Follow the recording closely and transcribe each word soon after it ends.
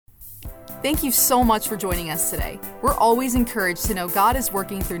Thank you so much for joining us today. We're always encouraged to know God is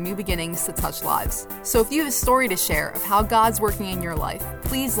working through new beginnings to touch lives. So if you have a story to share of how God's working in your life,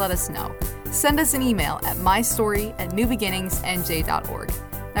 please let us know. Send us an email at mystory@newbeginningsnj.org.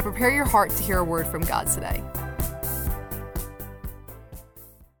 Now prepare your heart to hear a word from God today.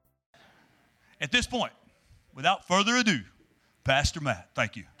 At this point, without further ado, Pastor Matt,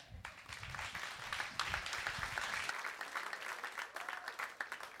 thank you.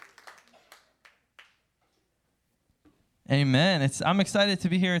 Amen. I'm excited to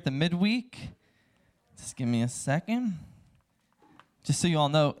be here at the Midweek. Just give me a second. Just so you all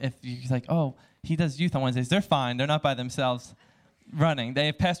know, if you're like, oh, he does youth on Wednesdays, they're fine. They're not by themselves running.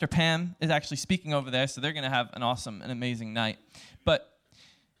 Pastor Pam is actually speaking over there, so they're going to have an awesome and amazing night. But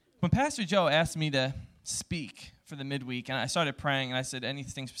when Pastor Joe asked me to speak for the Midweek, and I started praying, and I said,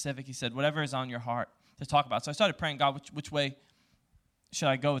 anything specific? He said, whatever is on your heart to talk about. So I started praying, God, which way should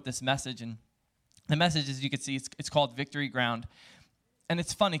I go with this message? And the message, as you can see, it's called Victory Ground. And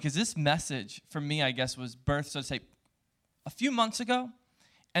it's funny because this message, for me, I guess, was birthed, so to say, a few months ago.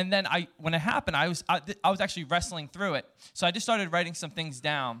 And then when it happened, I was actually wrestling through it. So I just started writing some things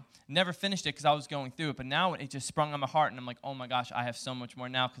down. Never finished it because I was going through it. But now it just sprung on my heart. And I'm like, oh, my gosh, I have so much more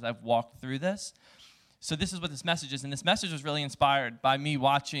now because I've walked through this. So this is what this message is. And this message was really inspired by me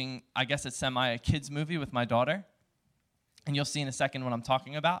watching, I guess it's a kids movie with my daughter. And you'll see in a second what I'm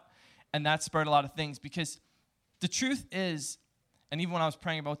talking about. And that spurred a lot of things because the truth is, and even when I was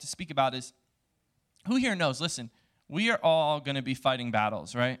praying about what to speak about is, who here knows, listen, we are all going to be fighting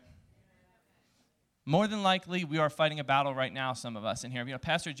battles, right? More than likely, we are fighting a battle right now, some of us in here. You know,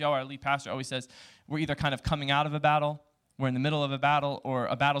 Pastor Joe, our lead pastor, always says we're either kind of coming out of a battle, we're in the middle of a battle, or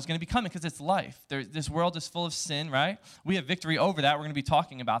a battle is going to be coming because it's life. This world is full of sin, right? We have victory over that. We're going to be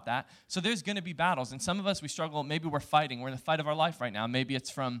talking about that. So there's going to be battles. And some of us, we struggle. Maybe we're fighting. We're in the fight of our life right now. Maybe it's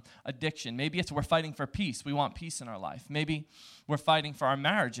from addiction. Maybe it's we're fighting for peace. We want peace in our life. Maybe we're fighting for our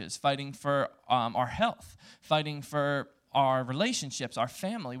marriages, fighting for our health, fighting for our relationships, our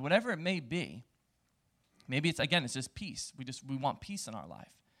family, whatever it may be. Maybe it's just peace. We want peace in our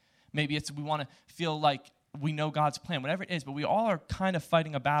life. Maybe it's we want to feel like we know God's plan, whatever it is, but we all are kind of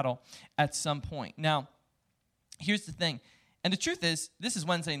fighting a battle at some point. Now, here's the thing, and the truth is, this is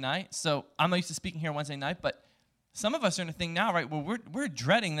Wednesday night, so I'm used to speaking here Wednesday night, but some of us are in a thing now, right, where we're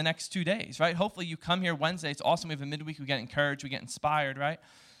dreading the next 2 days, right? Hopefully you come here Wednesday, it's awesome, we have a midweek, we get encouraged, we get inspired, right?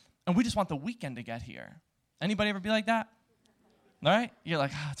 And we just want the weekend to get here. Anybody ever be like that? All right? You're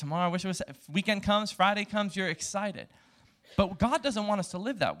like, tomorrow, I wish it was, if weekend comes, Friday comes, you're excited. But God doesn't want us to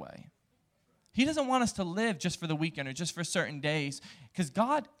live that way. He doesn't want us to live just for the weekend or just for certain days. Because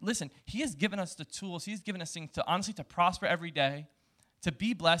God, listen, He has given us the tools. He's given us things to honestly to prosper every day, to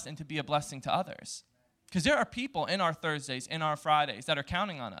be blessed, and to be a blessing to others. Because there are people in our Thursdays, in our Fridays that are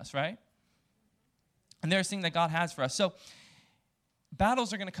counting on us, right? And there's things that God has for us. So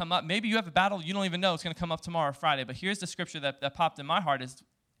battles are going to come up. Maybe you have a battle you don't even know it's going to come up tomorrow or Friday. But here's the scripture that popped in my heart is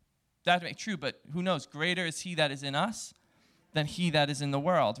that may be true, but who knows? Greater is He that is in us than he that is in the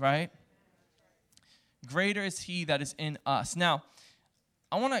world, right? Greater is He that is in us. Now,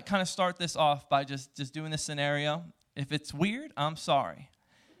 I want to kind of start this off by just doing this scenario. If it's weird, I'm sorry.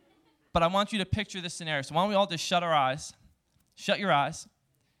 But I want you to picture this scenario. So why don't we all just shut your eyes,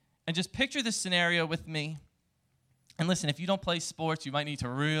 and just picture this scenario with me. And listen, if you don't play sports, you might need to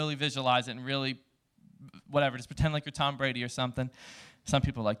really visualize it and really, just pretend like you're Tom Brady or something. Some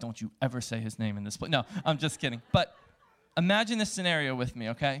people are like, don't you ever say his name in this place. No, I'm just kidding. But imagine this scenario with me,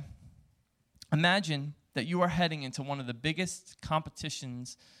 okay? Imagine that you are heading into one of the biggest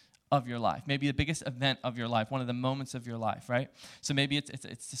competitions of your life, maybe the biggest event of your life, one of the moments of your life, right? So maybe it's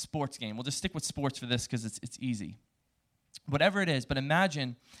a sports game. We'll just stick with sports for this because it's easy. Whatever it is, but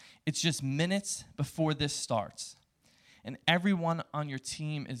imagine it's just minutes before this starts, and everyone on your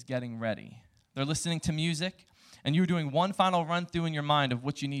team is getting ready. They're listening to music, and you're doing one final run through in your mind of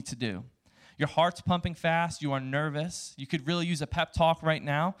what you need to do. Your heart's pumping fast. You are nervous. You could really use a pep talk right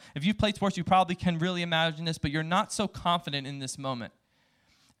now. If you've played sports, you probably can really imagine this, but you're not so confident in this moment.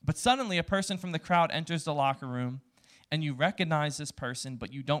 But suddenly, a person from the crowd enters the locker room, and you recognize this person,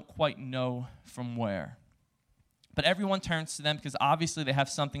 but you don't quite know from where. But everyone turns to them because obviously they have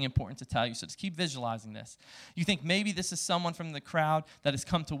something important to tell you. So just keep visualizing this. You think maybe this is someone from the crowd that has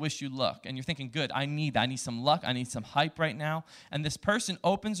come to wish you luck. And you're thinking, good, I need that. I need some luck. I need some hype right now. And this person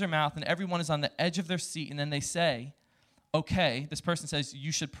opens their mouth and everyone is on the edge of their seat. And then they say, okay, this person says,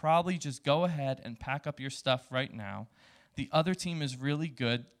 you should probably just go ahead and pack up your stuff right now. The other team is really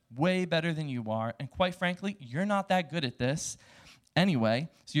good, way better than you are. And quite frankly, you're not that good at this. anyway,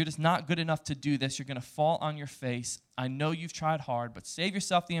 so you're just not good enough to do this. You're going to fall on your face. I know you've tried hard, but save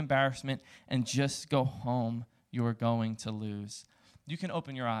yourself the embarrassment and just go home. You're going to lose. You can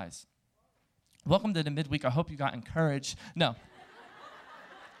open your eyes. Welcome to the midweek. I hope you got encouraged. No.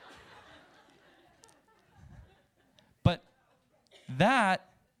 But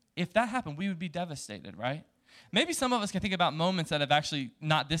if that happened, we would be devastated, right? Maybe some of us can think about moments that have actually,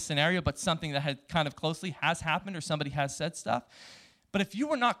 not this scenario, but something that had kind of closely has happened or somebody has said stuff. But if you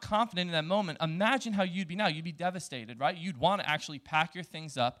were not confident in that moment, imagine how you'd be now. You'd be devastated, right? You'd want to actually pack your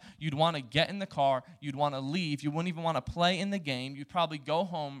things up. You'd want to get in the car. You'd want to leave. You wouldn't even want to play in the game. You'd probably go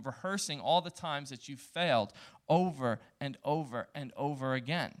home rehearsing all the times that you failed over and over and over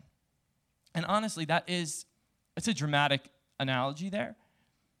again. And honestly, it's a dramatic analogy there.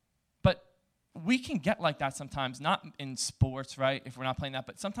 But we can get like that sometimes, not in sports, right, if we're not playing that,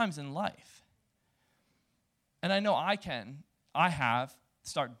 but sometimes in life. And I know I have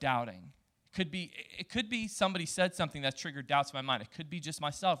start doubting. It could be somebody said something that triggered doubts in my mind. It could be just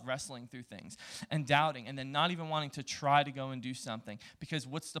myself wrestling through things and doubting and then not even wanting to try to go and do something because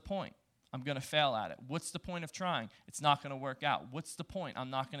what's the point? I'm going to fail at it. What's the point of trying? It's not going to work out. What's the point? I'm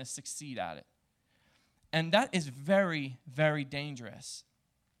not going to succeed at it. And that is very, very dangerous.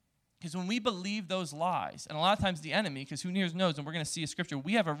 Because when we believe those lies, and a lot of times the enemy, because who knows, and we're going to see a scripture,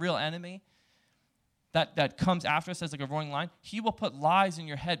 we have a real enemy that comes after us as like a roaring lion. He will put lies in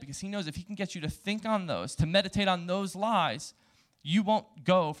your head because he knows if he can get you to think on those, to meditate on those lies, you won't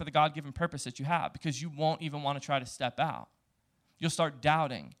go for the God-given purpose that you have because you won't even want to try to step out. You'll start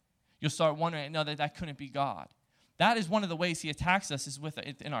doubting. You'll start wondering, no, that couldn't be God. That is one of the ways he attacks us is with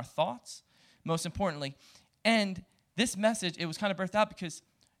it in our thoughts, most importantly. And this message, it was kind of birthed out because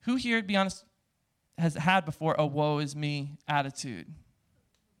who here, to be honest, has had before a woe is me attitude?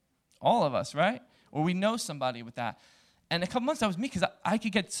 All of us, right? Or we know somebody with that. And a couple months that was me because I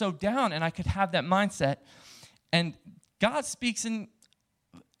could get so down and I could have that mindset. And God speaks in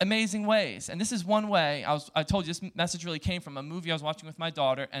amazing ways. And this is one way. I told you this message really came from a movie I was watching with my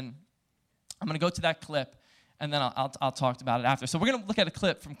daughter. And I'm going to go to that clip. And then I'll talk about it after. So we're going to look at a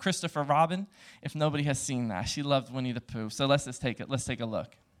clip from Christopher Robin, if nobody has seen that. She loved Winnie the Pooh. So let's take a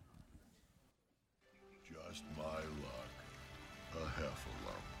look. Just my luck. A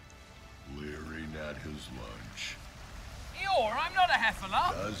heffalump. Leering at his lunch. Eeyore, I'm not a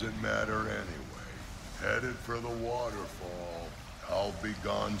heffalump. Doesn't matter anyway. Headed for the waterfall. I'll be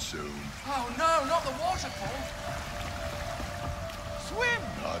gone soon. Oh no, not the waterfall. Swim!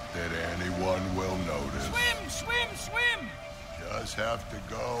 Not that anyone will notice. Swim! Just have to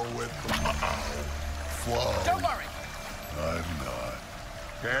go with the flow. Don't worry. I'm not.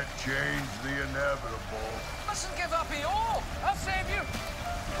 Can't change the inevitable. Mustn't give up, Eeyore. I'll save you.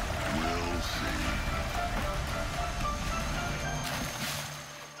 We'll see.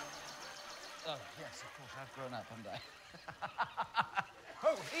 Oh, yes, of course, I've grown up, haven't I?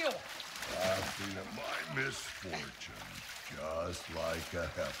 Oh, Eeyore. Laughing at my misfortune, just like a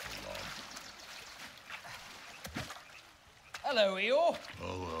heffalump. Hello, Eeyore.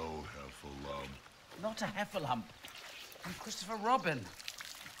 Hello, heffalump. Not a heffalump. I'm Christopher Robin.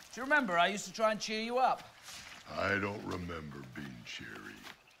 Do you remember I used to try and cheer you up? I don't remember being cheery.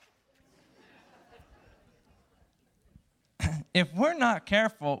 If we're not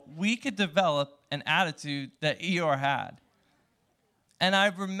careful, we could develop an attitude that Eeyore had. And I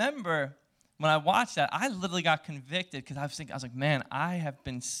remember when I watched that, I literally got convicted because I was like, man, I have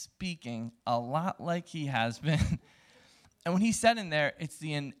been speaking a lot like he has been. And when he said in there, it's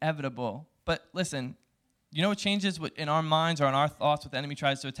the inevitable. But listen, you know what changes in our minds or in our thoughts what the enemy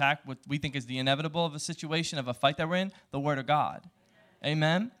tries to attack, what we think is the inevitable of a situation, of a fight that we're in? The Word of God.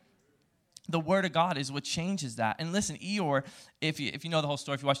 Amen? The Word of God is what changes that. And listen, Eeyore, if you know the whole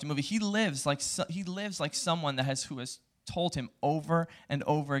story, if you watch the movie, he lives like someone who has told him over and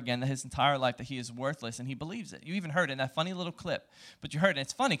over again that his entire life that he is worthless, and he believes it. You even heard it in that funny little clip. But you heard it, and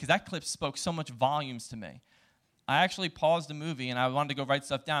it's funny because that clip spoke so much volumes to me. I actually paused the movie, and I wanted to go write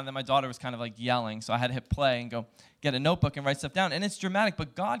stuff down, and then my daughter was kind of like yelling, so I had to hit play and go get a notebook and write stuff down. And it's dramatic,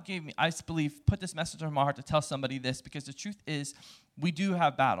 but God gave me, I believe, put this message on my heart to tell somebody this, because the truth is we do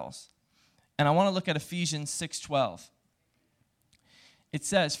have battles. And I want to look at Ephesians 6:12. It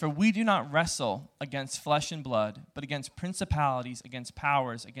says, "For we do not wrestle against flesh and blood, but against principalities, against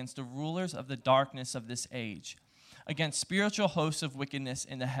powers, against the rulers of the darkness of this age, against spiritual hosts of wickedness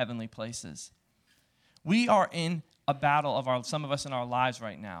in the heavenly places." We are in a battle some of us in our lives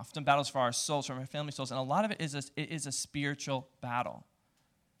right now. Some battles for our souls, for our family souls, and a lot of it is a spiritual battle.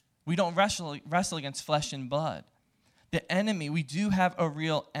 We don't wrestle against flesh and blood. The enemy, we do have a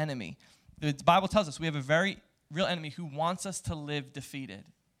real enemy. The Bible tells us we have a very real enemy who wants us to live defeated.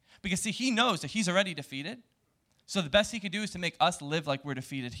 Because, see, he knows that he's already defeated. So the best he could do is to make us live like we're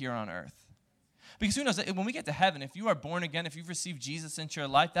defeated here on earth. Because who knows, when we get to heaven, if you are born again, if you've received Jesus into your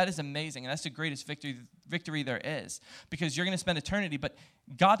life, that is amazing. And that's the greatest victory there is. Because you're going to spend eternity. But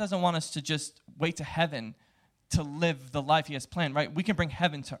God doesn't want us to just wait to heaven to live the life he has planned, right? We can bring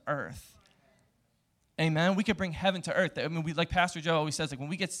heaven to earth. Amen? We can bring heaven to earth. I mean, like Pastor Joe always says, like when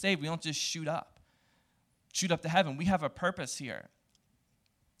we get saved, we don't just shoot up to heaven. We have a purpose here.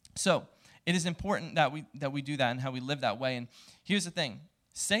 So it is important that we do that and how we live that way. And here's the thing.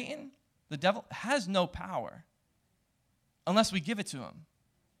 Satan, the devil, has no power unless we give it to him.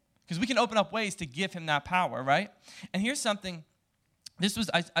 Because we can open up ways to give him that power, right? And here's something.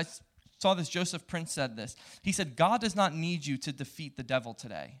 I saw this, Joseph Prince said this. He said, God does not need you to defeat the devil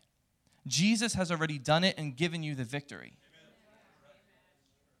today. Jesus has already done it and given you the victory.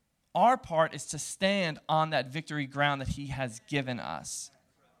 Our part is to stand on that victory ground that he has given us.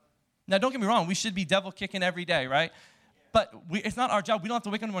 Now, don't get me wrong. We should be devil kicking every day, right? But it's not our job. We don't have to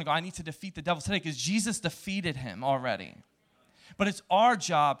wake up in the morning and go, I need to defeat the devil today because Jesus defeated him already. But it's our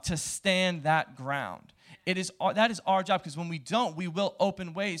job to stand that ground. That is our job, because when we don't, we will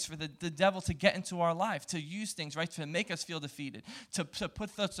open ways for the devil to get into our life, to use things, right, to make us feel defeated, to put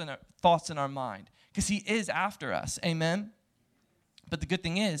thoughts in our mind, because he is after us. Amen? But the good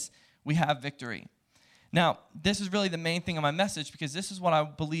thing is we have victory. Now, this is really the main thing of my message, because this is what I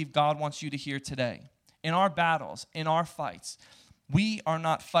believe God wants you to hear today. In our battles, in our fights, we are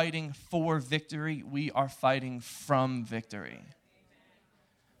not fighting for victory. We are fighting from victory.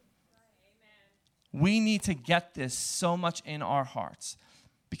 We need to get this so much in our hearts,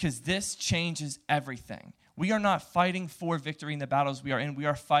 because this changes everything. We are not fighting for victory in the battles we are in. We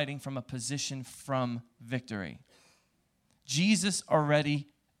are fighting from a position from victory. Jesus already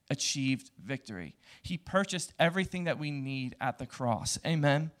achieved victory. He purchased everything that we need at the cross.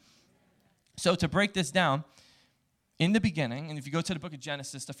 Amen. So to break this down, in the beginning, and if you go to the book of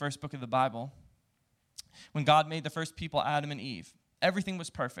Genesis, the first book of the Bible, when God made the first people, Adam and Eve, everything was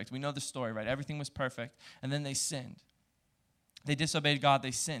perfect. We know the story, right? Everything was perfect. And then they sinned. They disobeyed God.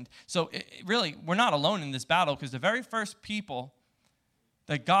 They sinned. So really, we're not alone in this battle, because the very first people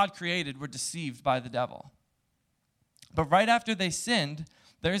that God created were deceived by the devil. But right after they sinned,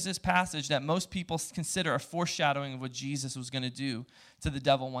 there's this passage that most people consider a foreshadowing of what Jesus was going to do to the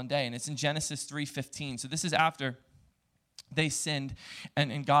devil one day. And it's in Genesis 3:15. So this is after they sinned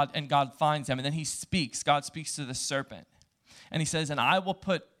and God finds them. And then he speaks. God speaks to the serpent. And he says, and I will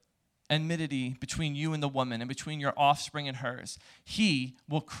put enmity between you and the woman, and between your offspring and hers. He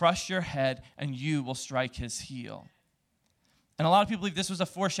will crush your head, and you will strike his heel. And a lot of people believe this was a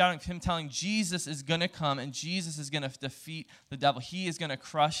foreshadowing of him telling Jesus is going to come, and Jesus is going to defeat the devil. He is going to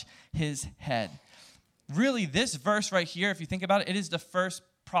crush his head. Really, this verse right here, if you think about it, it is the first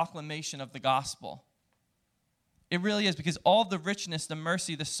proclamation of the gospel. It really is, because all the richness, the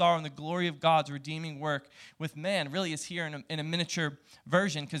mercy, the sorrow, and the glory of God's redeeming work with man really is here in a miniature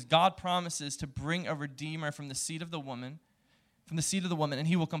version, because God promises to bring a redeemer from the seed of the woman, and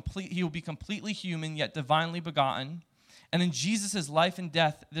he will be completely human yet divinely begotten. And in Jesus' life and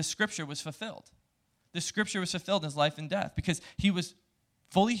death, this scripture was fulfilled. This scripture was fulfilled in his life and death, because he was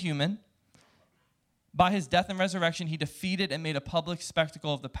fully human. By his death and resurrection, he defeated and made a public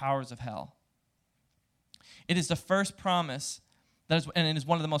spectacle of the powers of hell. It is the first promise, and it is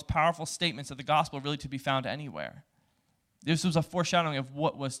one of the most powerful statements of the gospel really to be found anywhere. This was a foreshadowing of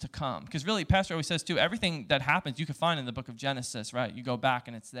what was to come. Because really, Pastor always says too, everything that happens you can find in the book of Genesis, right? You go back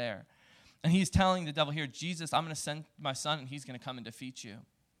and it's there. And he's telling the devil here, Jesus, I'm going to send my son, and he's going to come and defeat you.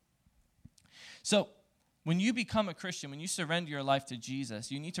 So when you become a Christian, when you surrender your life to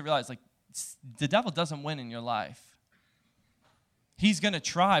Jesus, you need to realize, like, the devil doesn't win in your life. He's going to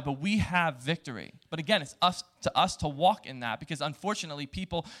try, but we have victory. But again, it's up to us to walk in that, because unfortunately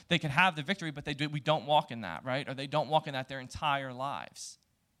people, they can have the victory, but we don't walk in that, right? Or they don't walk in that their entire lives.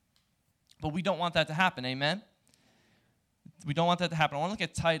 But we don't want that to happen, amen? We don't want that to happen. I want to look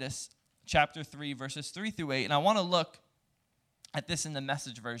at Titus chapter 3, verses 3 through 8, and I want to look at this in the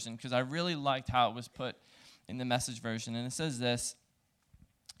Message version, because I really liked how it was put in the Message version. And it says this: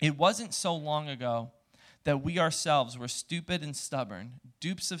 it wasn't so long ago that we ourselves were stupid and stubborn,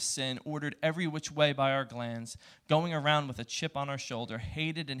 dupes of sin, ordered every which way by our glands, going around with a chip on our shoulder,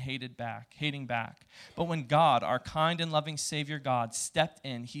 hating back. But when God, our kind and loving Savior God, stepped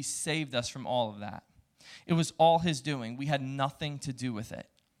in, he saved us from all of that. It was all his doing. We had nothing to do with it.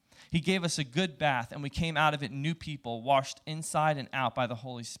 He gave us a good bath, and we came out of it new people, washed inside and out by the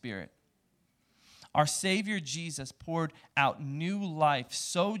Holy Spirit. Our Savior Jesus poured out new life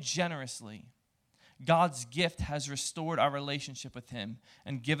so generously. God's gift has restored our relationship with him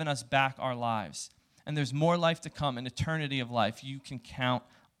and given us back our lives. And there's more life to come, an eternity of life. You can count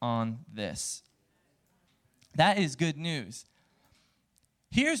on this. That is good news.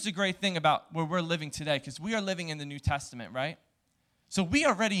 Here's the great thing about where we're living today, because we are living in the New Testament, right? So we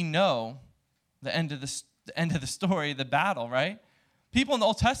already know the end of the story, the battle, right? People in the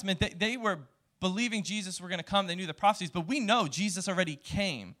Old Testament, they were believing Jesus were going to come. They knew the prophecies, but we know Jesus already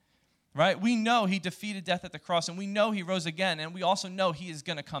came, right? We know he defeated death at the cross, and we know he rose again, and we also know he is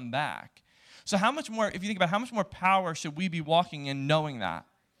going to come back. So how much more, if you think about how much more power should we be walking in knowing that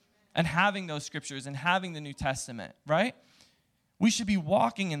and having those scriptures and having the New Testament, right? We should be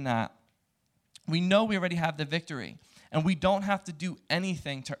walking in that. We know we already have the victory, and we don't have to do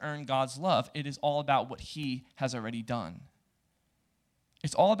anything to earn God's love. It is all about what he has already done.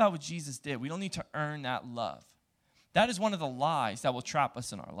 It's all about what Jesus did. We don't need to earn that love. That is one of the lies that will trap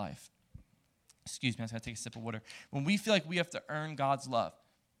us in our life. Excuse me, I just got to take a sip of water. When we feel like we have to earn God's love,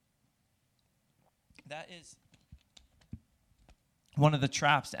 that is one of the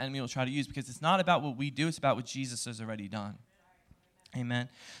traps the enemy will try to use, because it's not about what we do, it's about what Jesus has already done. Amen.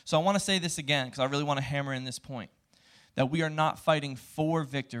 So I want to say this again, because I really want to hammer in this point, that we are not fighting for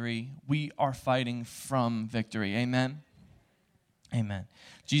victory, we are fighting from victory. Amen. Amen.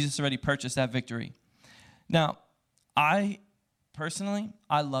 Jesus already purchased that victory. Now, I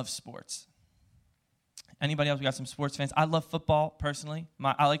love sports. Anybody else? We got some sports fans. I love football, personally.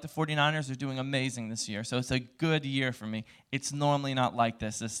 I like the 49ers. They're doing amazing this year, so it's a good year for me. It's normally not like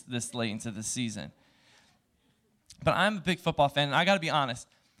this late into the season. But I'm a big football fan, and I got to be honest.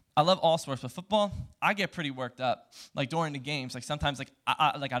 I love all sports, but football, I get pretty worked up. Like during the games, like sometimes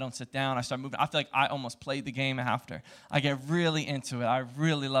I don't sit down. I start moving. I feel like I almost played the game after. I get really into it. I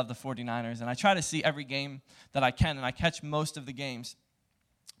really love the 49ers, and I try to see every game that I can, and I catch most of the games.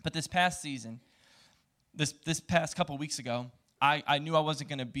 But this past season, this past couple weeks ago, I knew I wasn't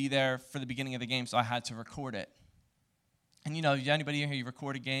going to be there for the beginning of the game, so I had to record it. And you know, anybody in here, you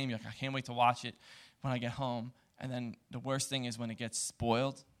record a game, you're like, I can't wait to watch it when I get home. And then the worst thing is when it gets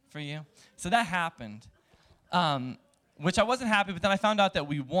spoiled for you. So that happened, which I wasn't happy, but then I found out that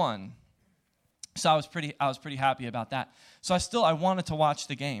we won. So I was pretty happy about that. So I wanted to watch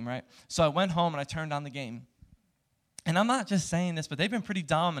the game, right? So I went home and I turned on the game. And I'm not just saying this, but they've been pretty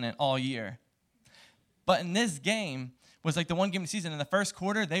dominant all year. But in this game was like the one game of the season. In the first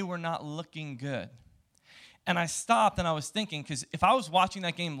quarter, they were not looking good. And I stopped and I was thinking, because if I was watching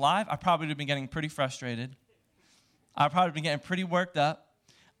that game live, I probably would have been getting pretty frustrated. I'd probably been getting pretty worked up.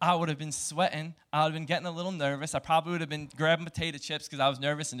 I would have been sweating. I would have been getting a little nervous. I probably would have been grabbing potato chips because I was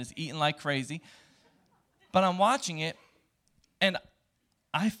nervous and just eating like crazy. But I'm watching it, and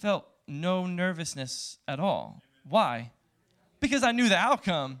I felt no nervousness at all. Why? Because I knew the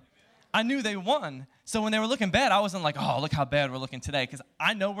outcome. I knew they won. So when they were looking bad, I wasn't like, oh, look how bad we're looking today, because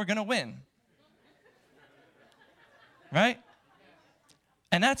I know we're going to win. Right?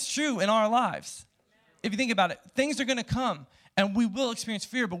 And that's true in our lives. If you think about it, things are going to come, and we will experience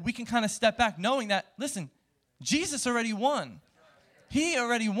fear, but we can kind of step back knowing that, listen, Jesus already won. He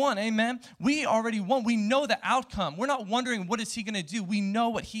already won, amen? We already won. We know the outcome. We're not wondering what is he going to do. We know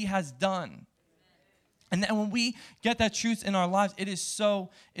what he has done. And then when we get that truth in our lives, it is so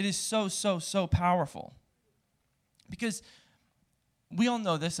powerful. Because we all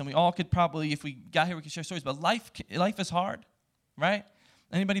know this, and we all could probably, if we got here, we could share stories, but life is hard, right?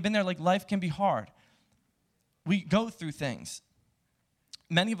 Anybody been there? Like, life can be hard. We go through things.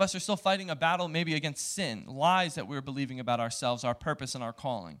 Many of us are still fighting a battle maybe against sin, lies that we're believing about ourselves, our purpose, and our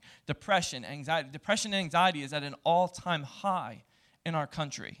calling. Depression, anxiety. Depression and anxiety is at an all-time high in our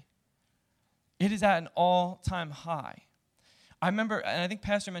country. It is at an all-time high. I remember, and I think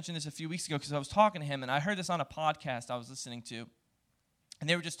Pastor mentioned this a few weeks ago because I was talking to him, and I heard this on a podcast I was listening to, and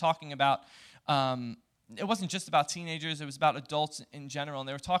they were just talking about it wasn't just about teenagers, it was about adults in general. And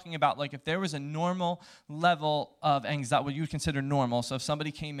they were talking about, like, if there was a normal level of anxiety, what you would consider normal. So if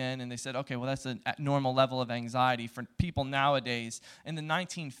somebody came in and they said, okay, well, that's a normal level of anxiety for people nowadays. In the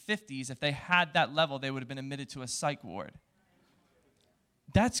 1950s, if they had that level, they would have been admitted to a psych ward.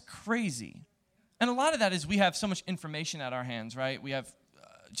 That's crazy. And a lot of that is we have so much information at our hands, right? We have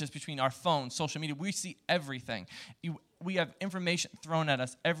just between our phones, social media, we see everything. We have information thrown at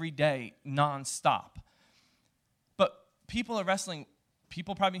us every day, nonstop.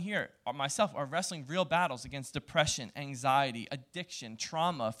 People probably here, or myself, are wrestling real battles against depression, anxiety, addiction,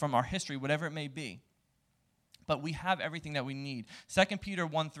 trauma from our history, whatever it may be. But we have everything that we need. 2 Peter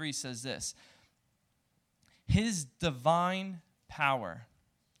 1:3 says this: His divine power,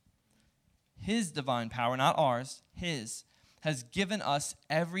 not ours, his, has given us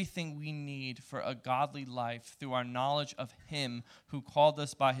everything we need for a godly life through our knowledge of him who called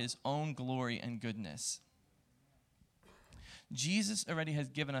us by his own glory and goodness. Jesus already has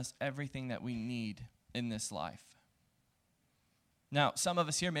given us everything that we need in this life. Now, some of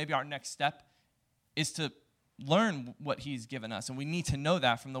us here, maybe our next step is to learn what he's given us, and we need to know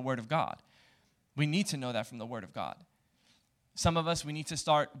that from the Word of God. We need to know that from the Word of God. Some of us, we need to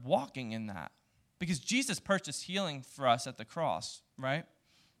start walking in that because Jesus purchased healing for us at the cross, right?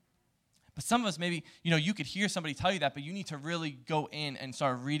 But some of us, maybe, you could hear somebody tell you that, but you need to really go in and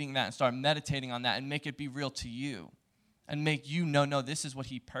start reading that and start meditating on that and make it be real to you. And make you know, no, this is what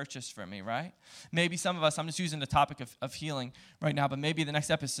he purchased for me, right? Maybe some of us, I'm just using the topic of healing right now, but maybe the next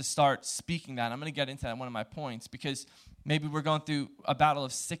step is to start speaking that. I'm going to get into that in one of my points because maybe we're going through a battle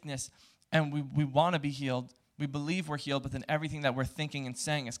of sickness and we want to be healed. We believe we're healed, but then everything that we're thinking and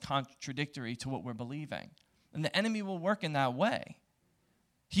saying is contradictory to what we're believing. And the enemy will work in that way.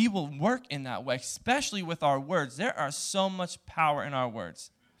 He will work in that way, especially with our words. There are so much power in our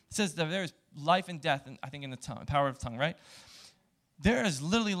words. It says that there is life and death, I think in the tongue, power of the tongue, right? There is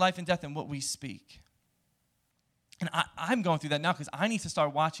literally life and death in what we speak. And I'm going through that now because I need to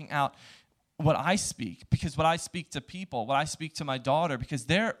start watching out what I speak, because what I speak to people, what I speak to my daughter, because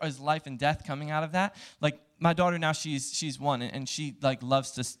there is life and death coming out of that. Like my daughter now, she's one, and she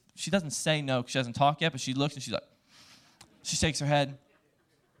loves to, she doesn't say no because she doesn't talk yet, but she looks and she's like, she shakes her head.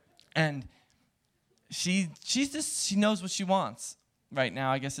 And she knows what she wants right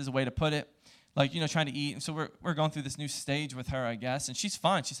now, I guess is a way to put it. Trying to eat. And so we're going through this new stage with her, I guess. And she's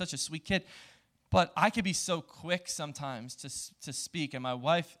fine. She's such a sweet kid. But I could be so quick sometimes to speak. And my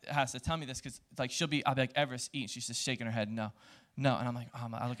wife has to tell me this because I'll be like, Everest, eat. And she's just shaking her head, no. And I'm like,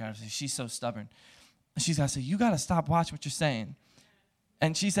 I look at her and say, she's so stubborn. And she's got to say, you got to stop watching what you're saying.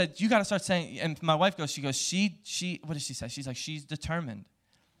 And she said, you got to start saying, and my wife goes, what does she say? She's like, she's determined.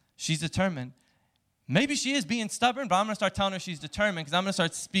 She's determined. Maybe she is being stubborn, but I'm going to start telling her she's determined because I'm going to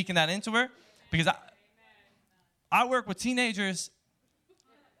start speaking that into her. Because I work with teenagers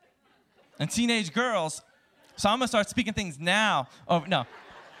and teenage girls, so I'm going to start speaking things now. Oh, no.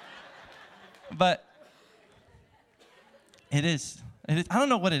 But it is. I don't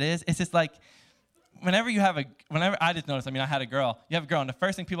know what it is. It's just like whenever I just noticed, I had a girl. You have a girl, and the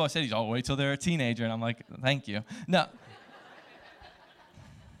first thing people always say is, oh, wait till they're a teenager. And I'm like, thank you. No.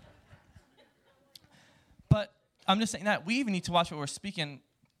 But I'm just saying that we even need to watch what we're speaking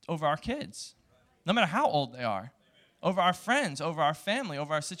over our kids. No matter how old they are, over our friends, over our family,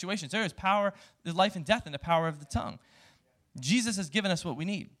 over our situations. There is power, there's life and death in the power of the tongue. Jesus has given us what we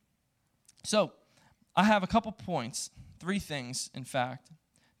need. So I have a couple points, 3 things, in fact,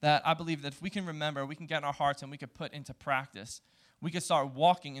 that I believe that if we can remember, we can get in our hearts and we could put into practice. We could start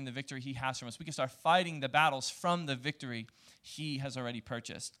walking in the victory he has from us. We can start fighting the battles from the victory he has already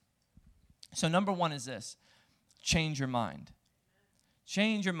purchased. So number 1 is this: change your mind.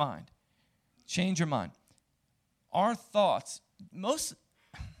 Change your mind. Change your mind. Our thoughts,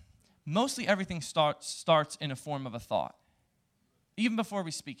 mostly everything starts in a form of a thought, even before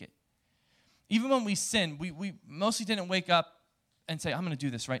we speak it. Even when we sin, we mostly didn't wake up and say, I'm going to do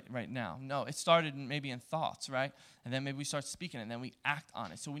this right now. No, it started maybe in thoughts, right? And then maybe we start speaking it, and then we act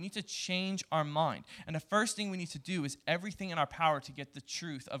on it. So we need to change our mind. And the first thing we need to do is everything in our power to get the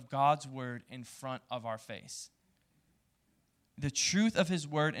truth of God's word in front of our face. The truth of his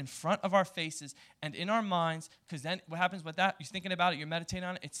word in front of our faces and in our minds, because then what happens with that? You're thinking about it, you're meditating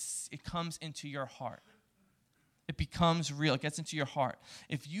on it, it comes into your heart. It becomes real. It gets into your heart.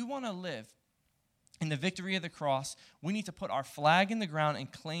 If you want to live in the victory of the cross, we need to put our flag in the ground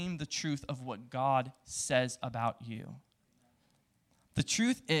and claim the truth of what God says about you. The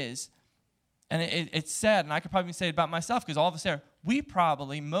truth is, and it's sad, and I could probably say it about myself, because all of us there,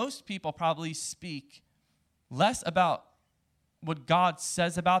 most people probably speak less about what God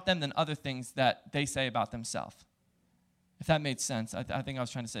says about them than other things that they say about themselves. If that made sense. I think I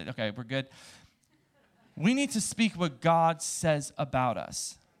was trying to say, okay, we're good. We need to speak what God says about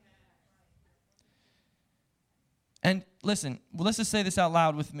us. And listen, let's just say this out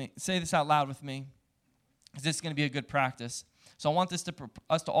loud with me. Say this out loud with me, because this is going to be a good practice. So I want us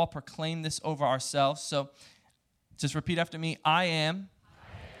to all proclaim this over ourselves. So just repeat after me. I am.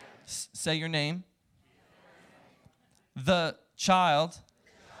 Say your name. The child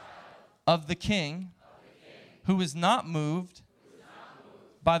of the King who is not moved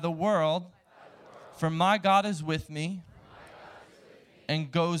by the world, for my God is with me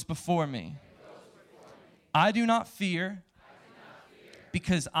and goes before me. I do not fear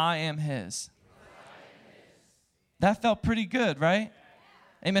because I am his. That felt pretty good, right?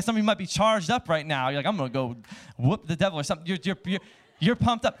 Amen. Some of you might be charged up right now. You're like, I'm going to go whoop the devil or something. You're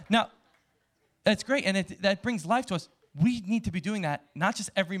pumped up. Now, that's great, and that brings life to us. We need to be doing that, not just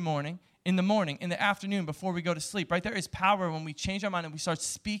every morning, in the afternoon, before we go to sleep, right? There is power when we change our mind and we start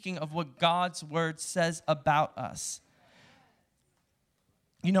speaking of what God's word says about us.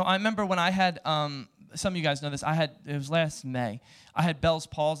 You know, I remember when I had, some of you guys know this, it was last May, I had Bell's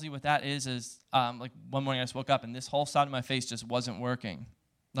palsy. What that is like one morning I just woke up and this whole side of my face just wasn't working.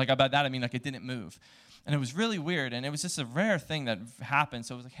 Like by that I mean like it didn't move. And it was really weird, and it was just a rare thing that happened.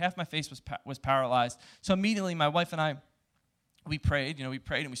 So it was like half my face was paralyzed. So immediately my wife and I, we prayed and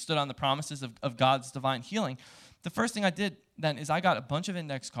we stood on the promises of God's divine healing. The first thing I did then is I got a bunch of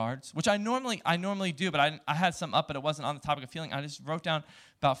index cards, which I normally do, but I had some up, but it wasn't on the topic of healing. I just wrote down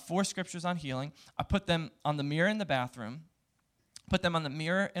about 4 scriptures on healing. I put them on the mirror in the bathroom, put them on the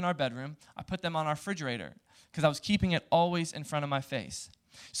mirror in our bedroom. I put them on our refrigerator because I was keeping it always in front of my face.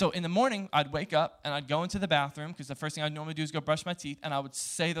 So in the morning, I'd wake up and I'd go into the bathroom because the first thing I'd normally do is go brush my teeth, and I would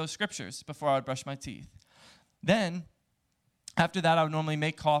say those scriptures before I would brush my teeth. Then, after that, I would normally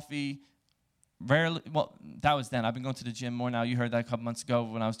make coffee. Rarely, well, that was then. I've been going to the gym more now. You heard that a couple months ago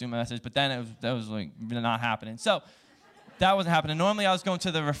when I was doing my message, but then that was like not happening. So that wasn't happening. Normally, I was going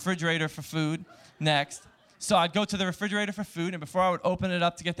to the refrigerator for food next. So I'd go to the refrigerator for food, and before I would open it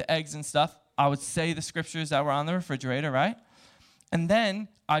up to get the eggs and stuff, I would say the scriptures that were on the refrigerator, right? And then,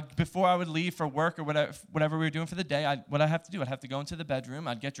 before I would leave for work or whatever we were doing for the day, what I have to do, I'd have to go into the bedroom,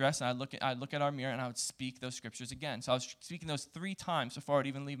 I'd get dressed, and I'd look at our mirror, and I would speak those scriptures again. So I was speaking those 3 times before I would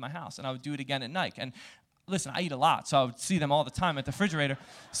even leave my house, and I would do it again at night. And listen, I eat a lot, so I would see them all the time at the refrigerator.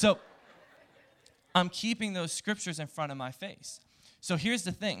 So I'm keeping those scriptures in front of my face. So here's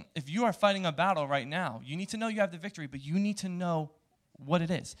the thing. If you are fighting a battle right now, you need to know you have the victory, but you need to know what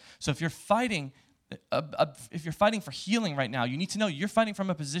it is. So if you're fighting for healing right now, you need to know you're fighting from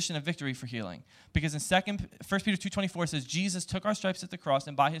a position of victory for healing. Because in 1 Peter 2:24 says, Jesus took our stripes at the cross,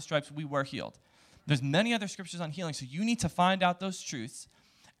 and by his stripes we were healed. There's many other scriptures on healing, so you need to find out those truths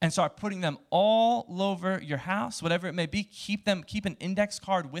and start putting them all over your house, whatever it may be. Keep an index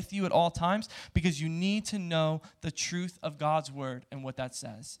card with you at all times, because you need to know the truth of God's word and what that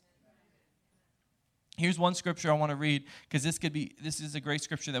says. Here's one scripture I want to read, because this is a great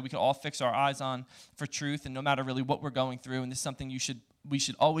scripture that we can all fix our eyes on for truth, and no matter really what we're going through, and this is something we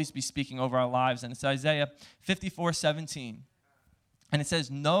should always be speaking over our lives, and it's Isaiah 54:17. And it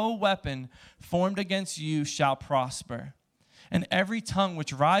says, "No weapon formed against you shall prosper, and every tongue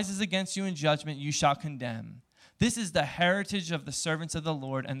which rises against you in judgment you shall condemn. This is the heritage of the servants of the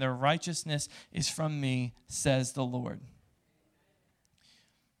Lord, and their righteousness is from me, says the Lord."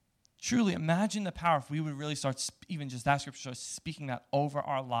 Truly, imagine the power if we would really start, even just that scripture, start speaking that over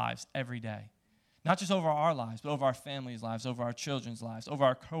our lives every day. Not just over our lives, but over our families' lives, over our children's lives, over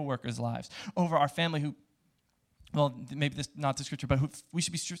our co-workers' lives, over our family who, well, maybe this not the scripture, but we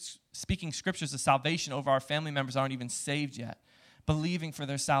should be speaking scriptures of salvation over our family members that aren't even saved yet, believing for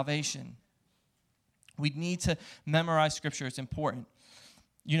their salvation. We need to memorize scripture. It's important.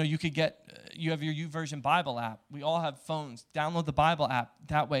 You know, you have your YouVersion Bible app. We all have phones. Download the Bible app.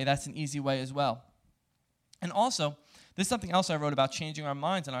 That way, that's an easy way as well. And also, there's something else I wrote about changing our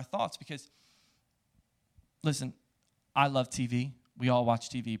minds and our thoughts, because, listen, I love TV. We all watch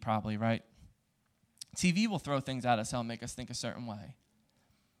TV probably, right? TV will throw things at us that'll make us think a certain way.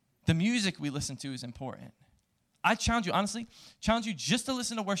 The music we listen to is important. I challenge you just to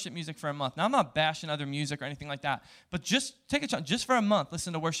listen to worship music for a month. Now, I'm not bashing other music or anything like that, but just take a chance, just for a month,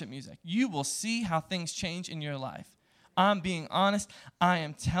 listen to worship music. You will see how things change in your life. I'm being honest. I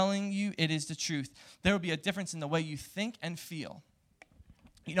am telling you, it is the truth. There will be a difference in the way you think and feel.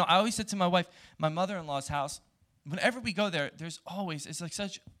 You know, I always said to my wife, my mother-in-law's house, whenever we go there, it's like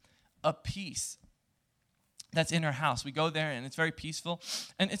such a peace that's in her house. We go there, and it's very peaceful.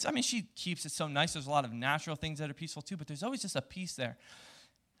 And she keeps it so nice. There's a lot of natural things that are peaceful too, but there's always just a peace there.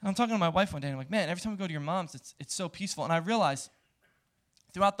 And I'm talking to my wife one day, and I'm like, man, every time we go to your mom's, it's so peaceful. And I realized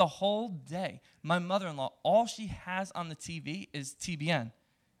throughout the whole day, my mother-in-law, all she has on the TV is TBN.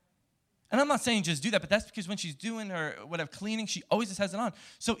 And I'm not saying just do that, but that's because when she's doing her whatever cleaning, she always just has it on.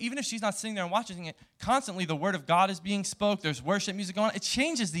 So even if she's not sitting there and watching it, constantly the word of God is being spoke. There's worship music going on. It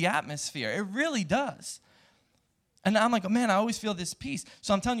changes the atmosphere. It really does. And I'm like, oh, man, I always feel this peace.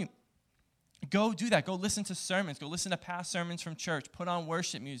 So I'm telling you, go do that. Go listen to sermons. Go listen to past sermons from church. Put on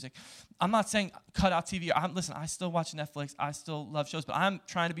worship music. I'm not saying cut out TV. Listen, I still watch Netflix. I still love shows, but I'm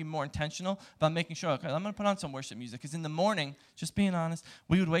trying to be more intentional about making sure, okay, I'm going to put on some worship music. Because in the morning, just being honest,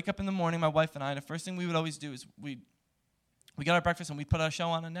 we would wake up in the morning, my wife and I, and the first thing we would always do is we'd We get our breakfast and we put our show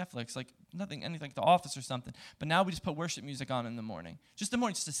on Netflix, like anything like The Office or something. But now we just put worship music on in the morning. Just the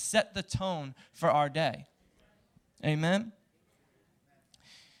morning, just to set the tone for our day. Amen?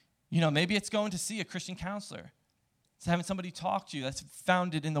 Maybe it's going to see a Christian counselor. It's having somebody talk to you that's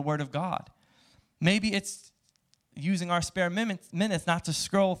founded in the Word of God. Maybe it's using our spare minutes not to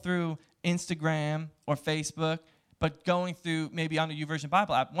scroll through Instagram or Facebook, but going through maybe on the YouVersion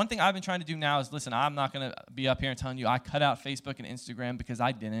Bible app. One thing I've been trying to do now is, listen, I'm not going to be up here and telling you I cut out Facebook and Instagram because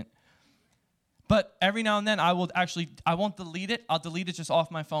I didn't. But every now and then I won't delete it. I'll delete it just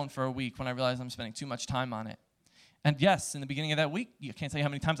off my phone for a week when I realize I'm spending too much time on it. And yes, in the beginning of that week, I can't tell you how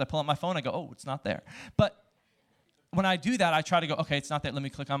many times I pull up my phone, I go, oh, it's not there. But when I do that, I try to go, okay, it's not there. Let me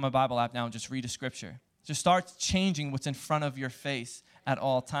click on my Bible app now and just read a scripture. Just start changing what's in front of your face at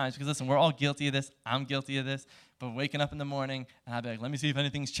all times. Because listen, we're all guilty of this. I'm guilty of this. But waking up in the morning, and I'd be like, let me see if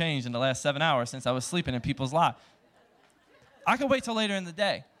anything's changed in the last 7 hours since I was sleeping in people's lives. I could wait till later in the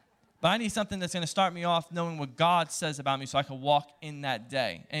day. But I need something that's going to start me off knowing what God says about me so I can walk in that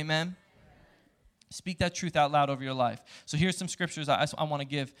day. Amen? Speak that truth out loud over your life. So here's some scriptures I want to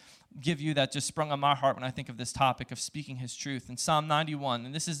give you that just sprung on my heart when I think of this topic of speaking his truth. In Psalm 91,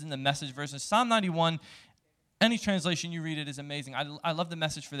 and this is in the Message version. Psalm 91, any translation you read it is amazing. I love the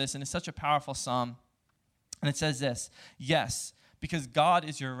Message for this, and it's such a powerful psalm. And it says this, yes, because God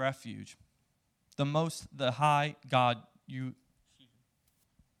is your refuge, the high God, your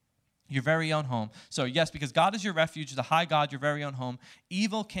very own home. So yes, because God is your refuge, the high God, your very own home,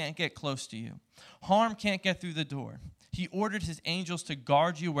 evil can't get close to you. Harm can't get through the door. He ordered his angels to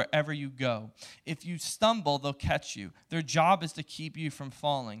guard you wherever you go. If you stumble, they'll catch you. Their job is to keep you from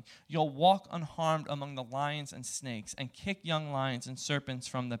falling. You'll walk unharmed among the lions and snakes and kick young lions and serpents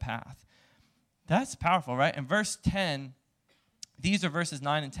from the path. That's powerful, right? And verse 10, these are verses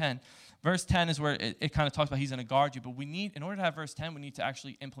 9 and 10. Verse 10 is where it kind of talks about he's going to guard you. But in order to have verse 10, we need to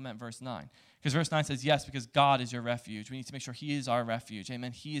actually implement verse 9. Because verse 9 says, yes, because God is your refuge. We need to make sure he is our refuge.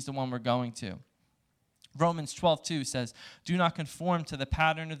 Amen. He is the one we're going to. Romans 12:2 says, do not conform to the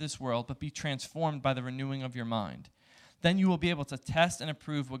pattern of this world, but be transformed by the renewing of your mind. Then you will be able to test and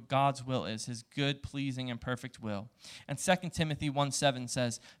approve what God's will is, his good, pleasing, and perfect will. And 2 Timothy 1:7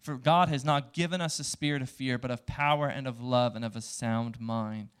 says, for God has not given us a spirit of fear, but of power and of love and of a sound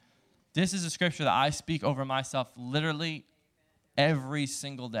mind. This is a scripture that I speak over myself literally every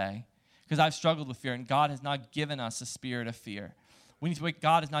single day because I've struggled with fear, and God has not given us a spirit of fear. We need to wait.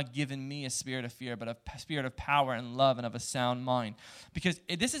 God has not given me a spirit of fear, but a spirit of power and love and of a sound mind. Because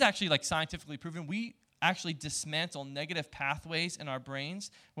this is actually like scientifically proven. We actually dismantle negative pathways in our brains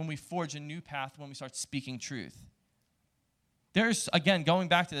when we forge a new path when we start speaking truth. There's, again, going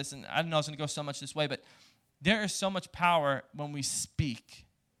back to this, and I didn't know I was going to go so much this way, but there is so much power when we speak.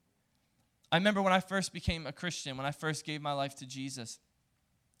 I remember when I first became a Christian, when I first gave my life to Jesus,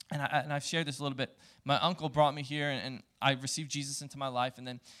 and I've shared this a little bit. My uncle brought me here, and I received Jesus into my life, and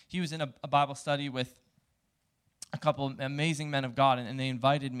then he was in a Bible study with a couple of amazing men of God, and he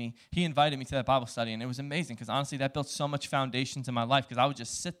invited me to that Bible study, and it was amazing because honestly that built so much foundations in my life because I would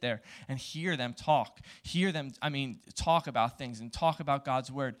just sit there and hear them talk about things and talk about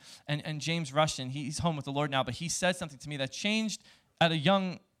God's word. And James Rushton, he's home with the Lord now, but he said something to me that changed, at a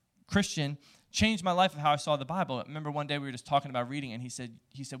young Christian, changed my life of how I saw the Bible. I remember one day we were just talking about reading, and he said,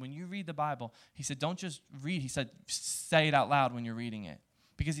 when you read the Bible, he said, don't just read, he said, say it out loud when you're reading it.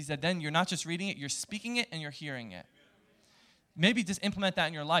 Because he said, then you're not just reading it, you're speaking it and you're hearing it. Maybe just implement that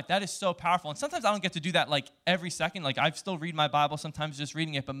in your life. That is so powerful. And sometimes I don't get to do that like every second. Like I still read my Bible, sometimes just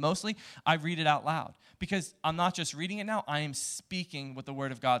reading it, but mostly I read it out loud. Because I'm not just reading it now, I am speaking what the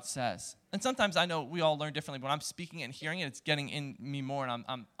Word of God says. And sometimes I know we all learn differently, but when I'm speaking it and hearing it, it's getting in me more, and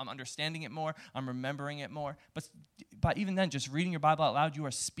I'm understanding it more, I'm remembering it more. But even then, just reading your Bible out loud, you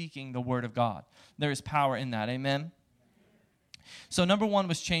are speaking the Word of God. There is power in that, amen? So number 1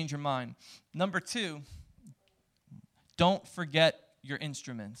 was change your mind. Number 2, don't forget your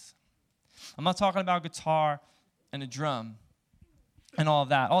instruments. I'm not talking about guitar and a drum and all of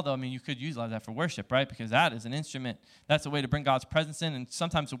that. Although, you could use a lot of that for worship, right? Because that is an instrument. That's a way to bring God's presence in. And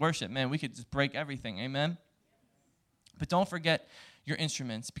sometimes to worship, man, we could just break everything. Amen? But don't forget your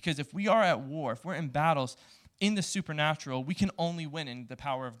instruments. Because if we are at war, if we're in battles in the supernatural, we can only win in the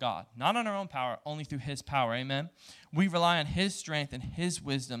power of God. Not on our own power, only through his power. Amen? We rely on his strength and his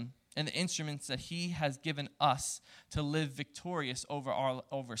wisdom and the instruments that he has given us to live victorious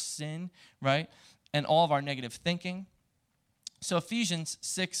over sin, right? And all of our negative thinking. So Ephesians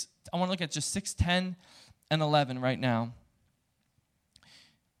 6, I want to look at just 6, 10, and 11 right now.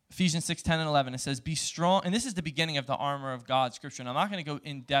 Ephesians 6, 10, and 11, it says, be strong. And this is the beginning of the armor of God scripture. And I'm not going to go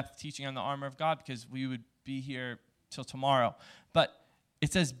in depth teaching on the armor of God because we would be here till tomorrow. But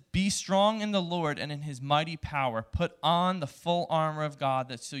it says, be strong in the Lord and in his mighty power. Put on the full armor of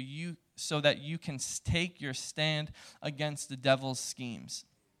God so that you can take your stand against the devil's schemes.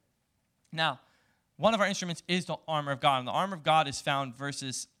 Now, one of our instruments is the armor of God. And the armor of God is found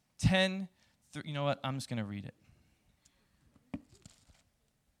verses 10 through, you know what? I'm just going to read it.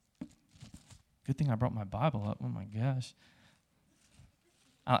 Good thing I brought my Bible up. Oh, my gosh.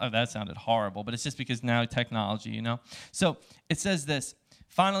 That sounded horrible, but it's just because now technology, you know. So it says this.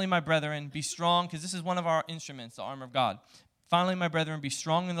 Finally, my brethren, be strong, because this is one of our instruments, the armor of God. Finally, my brethren, be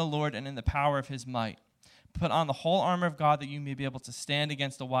strong in the Lord and in the power of his might. Put on the whole armor of God that you may be able to stand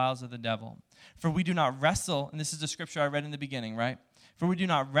against the wiles of the devil. For we do not wrestle, and this is the scripture I read in the beginning, right? For we do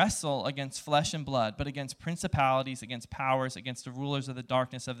not wrestle against flesh and blood, but against principalities, against powers, against the rulers of the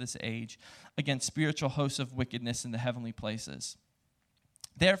darkness of this age, against spiritual hosts of wickedness in the heavenly places.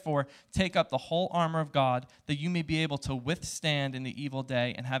 Therefore, take up the whole armor of God, that you may be able to withstand in the evil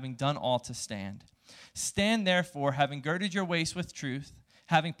day, and having done all to stand. Stand therefore, having girded your waist with truth,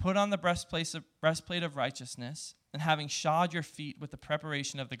 having put on the breastplate of righteousness, and having shod your feet with the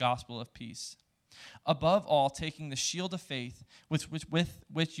preparation of the gospel of peace. Above all, taking the shield of faith, with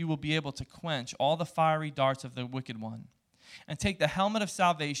which you will be able to quench all the fiery darts of the wicked one. And take the helmet of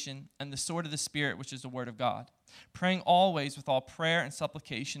salvation and the sword of the Spirit, which is the word of God, praying always with all prayer and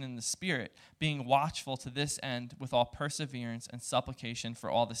supplication in the Spirit, being watchful to this end with all perseverance and supplication for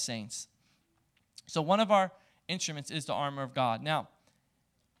all the saints. So one of our instruments is the armor of God. Now,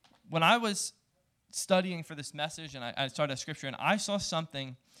 when I was studying for this message and I started a scripture, and I saw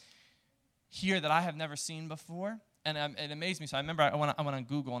something here that I have never seen before, and it amazed me. So I remember I went on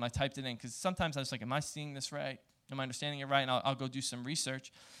Google and I typed it in, because sometimes I was like, am I seeing this right? Am I understanding it right? And I'll go do some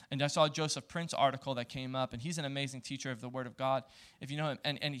research. And I saw a Joseph Prince article that came up, and he's an amazing teacher of the Word of God, if you know him.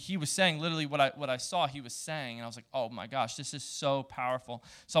 And he was saying literally what I saw he was saying, and I was like, oh my gosh, this is so powerful.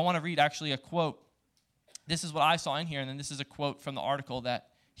 So I want to read actually a quote. This is what I saw in here, and then this is a quote from the article that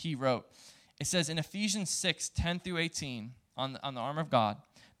he wrote. It says, in Ephesians 6, 10 through 18, on the armor of God,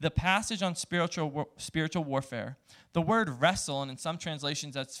 the passage on spiritual warfare, the word wrestle, and in some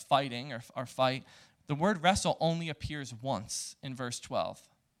translations that's fighting or fight, the word wrestle only appears once in verse 12,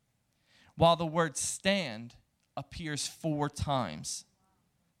 while the word stand appears 4 times.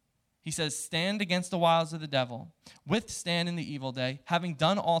 He says, stand against the wiles of the devil, withstand in the evil day, having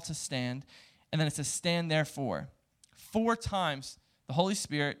done all to stand, and then it says, stand therefore. 4 times the Holy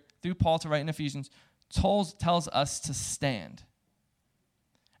Spirit, through Paul to write in Ephesians, tells us to stand.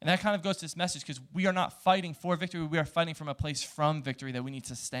 And that kind of goes to this message, because we are not fighting for victory, we are fighting from a place from victory that we need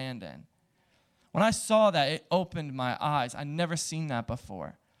to stand in. When I saw that, it opened my eyes. I'd never seen that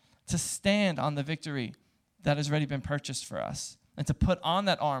before. To stand on the victory that has already been purchased for us, and to put on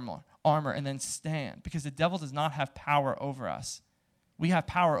that armor and then stand, because the devil does not have power over us. We have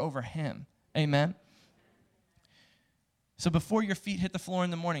power over him. Amen? So before your feet hit the floor in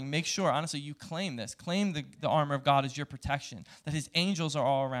the morning, make sure, honestly, you claim this. Claim the armor of God as your protection, that his angels are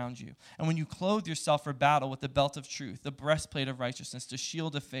all around you. And when you clothe yourself for battle with the belt of truth, the breastplate of righteousness, the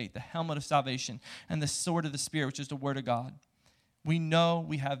shield of faith, the helmet of salvation, and the sword of the Spirit, which is the word of God, we know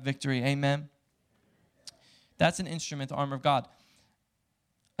we have victory. Amen? That's an instrument, the armor of God.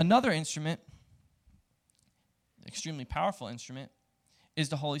 Another instrument, extremely powerful instrument, is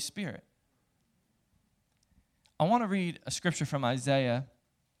the Holy Spirit. I want to read a scripture from Isaiah,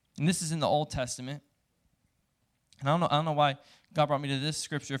 and this is in the Old Testament. And I don't know why God brought me to this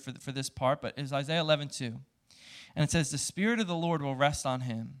scripture for this part, but it's Isaiah 11:2. And it says, the Spirit of the Lord will rest on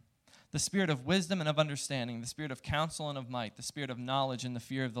him, the Spirit of wisdom and of understanding, the Spirit of counsel and of might, the Spirit of knowledge and the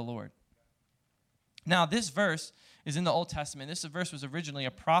fear of the Lord. Now, this verse is in the Old Testament. This verse was originally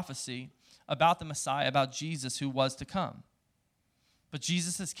a prophecy about the Messiah, about Jesus who was to come. But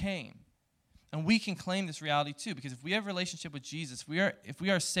Jesus has came. And we can claim this reality too, because if we have a relationship with Jesus, if we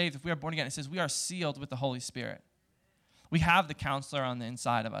are saved, if we are born again, it says we are sealed with the Holy Spirit. We have the counselor on the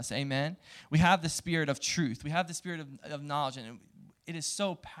inside of us, amen? We have the Spirit of truth. We have the Spirit of knowledge, and it is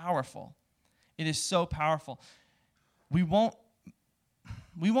so powerful. It is so powerful. We won't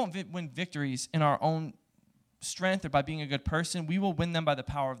win victories in our own strength or by being a good person. We will win them by the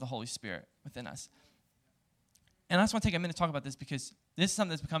power of the Holy Spirit within us. And I just want to take a minute to talk about this, because this is something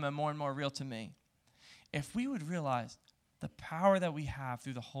that's becoming more and more real to me. If we would realize the power that we have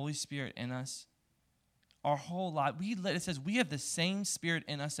through the Holy Spirit in us, our whole life, it says we have the same Spirit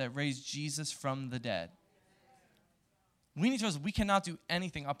in us that raised Jesus from the dead. We need to realize we cannot do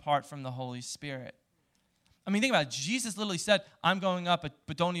anything apart from the Holy Spirit. I mean, think about it. Jesus literally said, I'm going up,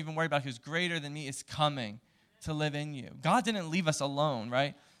 but don't even worry about it, because greater than me is coming to live in you. God didn't leave us alone,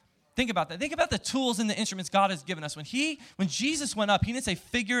 right? Think about that. Think about the tools and the instruments God has given us. When Jesus went up, he didn't say,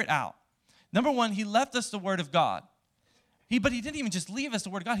 figure it out. Number one, he left us the word of God. But he didn't even just leave us the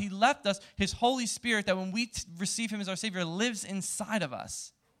word of God. He left us his Holy Spirit that when we receive him as our Savior, lives inside of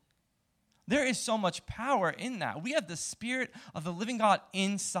us. There is so much power in that. We have the Spirit of the living God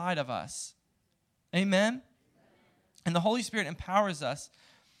inside of us. Amen? And the Holy Spirit empowers us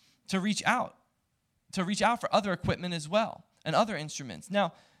to reach out for other equipment as well and other instruments.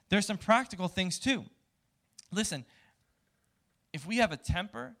 Now, there's some practical things too. Listen, if we have a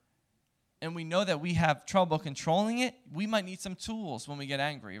temper and we know that we have trouble controlling it, we might need some tools when we get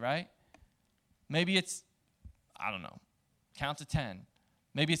angry, right? Maybe it's, count to 10.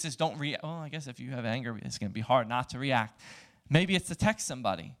 Maybe it's just don't react. Well, I guess if you have anger, it's going to be hard not to react. Maybe it's to text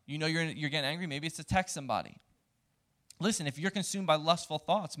somebody. You know you're getting angry, maybe it's to text somebody. Listen, if you're consumed by lustful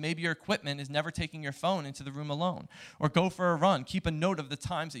thoughts, maybe your equipment is never taking your phone into the room alone. Or go for a run. Keep a note of the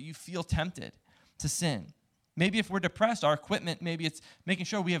times that you feel tempted to sin. Maybe if we're depressed, our equipment, maybe it's making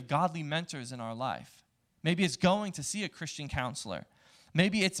sure we have godly mentors in our life. Maybe it's going to see a Christian counselor.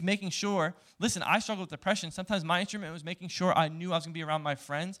 Maybe it's making sure, listen, I struggle with depression. Sometimes my instrument was making sure I knew I was going to be around my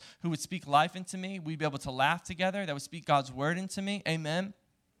friends who would speak life into me. We'd be able to laugh together, that would speak God's word into me. Amen.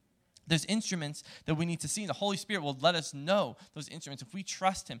 There's instruments that we need to see. The Holy Spirit will let us know those instruments. If we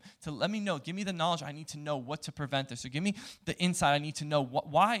trust him to let me know, give me the knowledge I need to know what to prevent this. Or give me the insight I need to know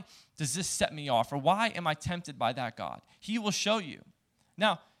why does this set me off? Or why am I tempted by that God? He will show you.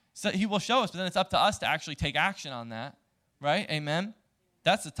 Now, so he will show us, but then it's up to us to actually take action on that. Right? Amen?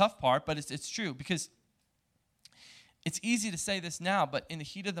 That's the tough part, but it's true. Because it's easy to say this now, but in the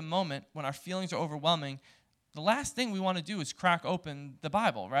heat of the moment, when our feelings are overwhelming, the last thing we want to do is crack open the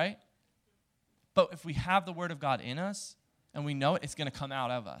Bible, right? But if we have the word of God in us and we know it, it's going to come out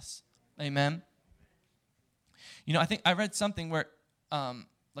of us. Amen? I think I read something where,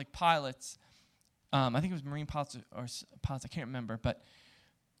 like pilots, I think it was Marine pilots or pilots, I can't remember, but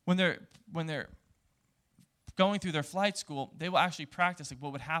when they're going through their flight school, they will actually practice like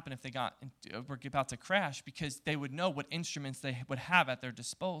what would happen if they were about to crash, because they would know what instruments they would have at their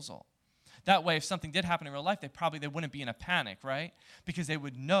disposal. That way, if something did happen in real life, they wouldn't be in a panic, right? Because they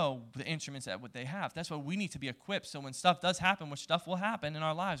would know the instruments that what they have. That's why we need to be equipped. So when stuff does happen, which stuff will happen in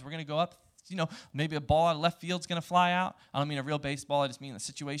our lives, we're going to go up, maybe a ball out of left field is going to fly out. I don't mean a real baseball. I just mean the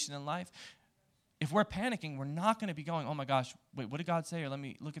situation in life. If we're panicking, we're not going to be going, oh my gosh, wait, what did God say? Or let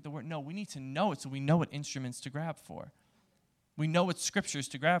me look at the word. No, we need to know it so we know what instruments to grab for. We know what scriptures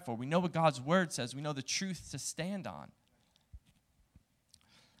to grab for. We know what God's word says. We know the truth to stand on.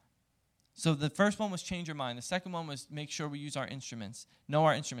 So the first one was change your mind. The second one was make sure we use our instruments, know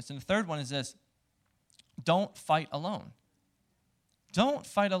our instruments. And the third one is this: don't fight alone. Don't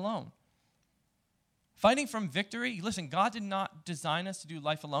fight alone. Fighting from victory, listen, God did not design us to do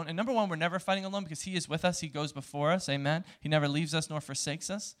life alone. And number one, we're never fighting alone because he is with us. He goes before us, amen? He never leaves us nor forsakes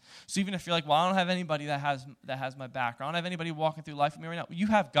us. So even if you're like, well, I don't have anybody that has my back, or I don't have anybody walking through life with me right now, you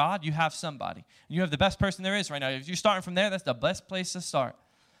have God, you have somebody. You have the best person there is right now. If you're starting from there, that's the best place to start.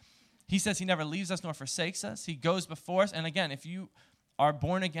 He says he never leaves us nor forsakes us. He goes before us. And again, if you are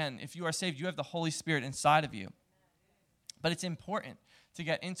born again, if you are saved, you have the Holy Spirit inside of you. But it's important to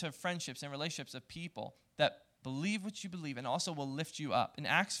get into friendships and relationships of people that believe what you believe and also will lift you up. In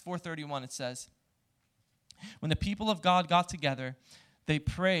Acts 4:31, it says, when the people of God got together, they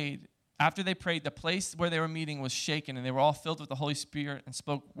prayed. After they prayed, the place where they were meeting was shaken, and they were all filled with the Holy Spirit and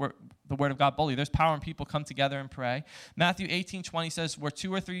spoke the word of God boldly. There's power when people come together and pray. Matthew 18:20 says, where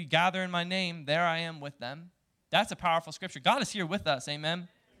 2 or 3 gather in my name, there I am with them. That's a powerful scripture. God is here with us, amen?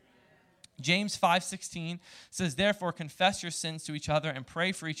 James 5:16 says, therefore confess your sins to each other and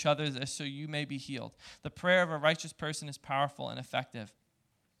pray for each other so you may be healed. The prayer of a righteous person is powerful and effective.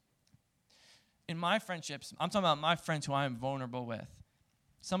 In my friendships, I'm talking about my friends who I am vulnerable with.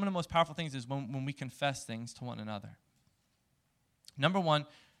 Some of the most powerful things is when we confess things to one another. Number one,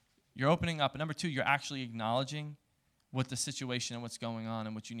 you're opening up. And number two, you're actually acknowledging what the situation and what's going on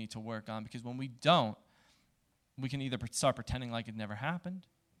and what you need to work on. Because when we don't, we can either start pretending like it never happened,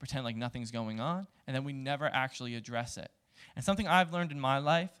 pretend like nothing's going on, and then we never actually address it. And something I've learned in my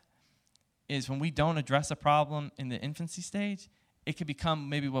life is when we don't address a problem in the infancy stage, it can become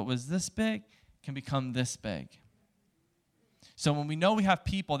maybe what was this big can become this big. So when we know we have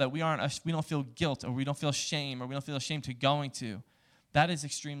people that we don't feel guilt, or we don't feel shame, or we don't feel ashamed to going to, that is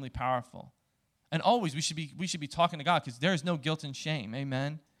extremely powerful. And always we should be talking to God, because there is no guilt and shame.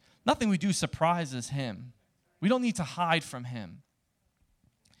 Amen. Nothing we do surprises him. We don't need to hide from him.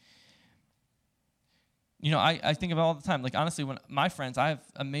 I think about it all the time. Like, honestly, when my friends, I have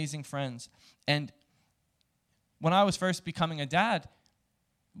amazing friends. And when I was first becoming a dad,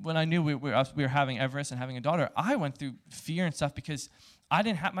 when I knew we were having Everest and having a daughter, I went through fear and stuff because I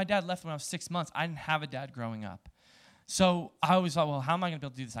didn't have, my dad left when I was 6 months. I didn't have a dad growing up. So I always thought, well, how am I going to be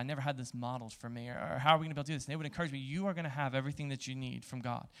able to do this? I never had this modeled for me. Or how are we going to be able to do this? And they would encourage me, you are going to have everything that you need from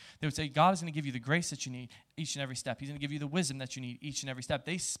God. They would say, God is going to give you the grace that you need each and every step. He's going to give you the wisdom that you need each and every step.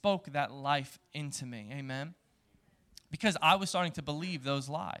 They spoke that life into me. Amen? Because I was starting to believe those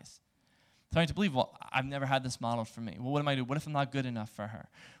lies. Starting to believe, well, I've never had this modeled for me. Well, what am I doing? What if I'm not good enough for her?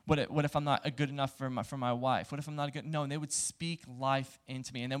 What if I'm not good enough for my wife? What if I'm not good? No, and they would speak life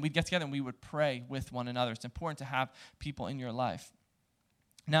into me. And then we'd get together and we would pray with one another. It's important to have people in your life.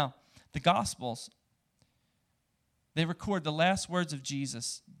 Now, the Gospels, they record the last words of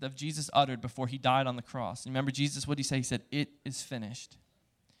Jesus uttered before he died on the cross. And remember Jesus, what did he say? He said, it is finished.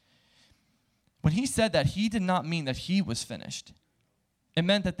 When he said that, he did not mean that he was finished. It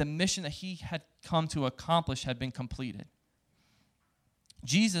meant that the mission that he had come to accomplish had been completed.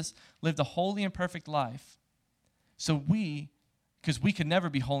 Jesus lived a holy and perfect life. So because we could never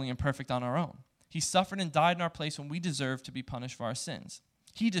be holy and perfect on our own. He suffered and died in our place when we deserved to be punished for our sins.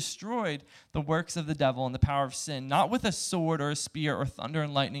 He destroyed the works of the devil and the power of sin, not with a sword or a spear or thunder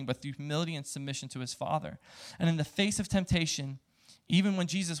and lightning, but through humility and submission to his Father. And in the face of temptation, even when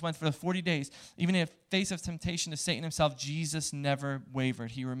Jesus went for the 40 days, even in the face of temptation to Satan himself, Jesus never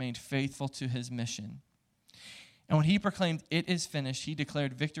wavered. He remained faithful to his mission. And when he proclaimed, it is finished, he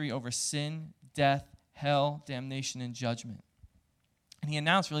declared victory over sin, death, hell, damnation, and judgment. And he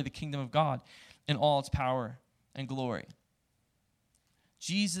announced really the kingdom of God in all its power and glory.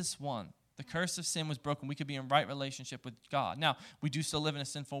 Jesus won. The curse of sin was broken. We could be in right relationship with God. Now, we do still live in a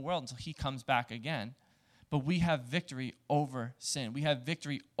sinful world until he comes back again. But we have victory over sin. We have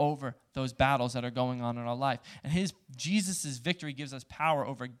victory over those battles that are going on in our life. And Jesus' victory gives us power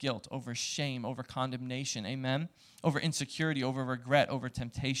over guilt, over shame, over condemnation, amen? Over insecurity, over regret, over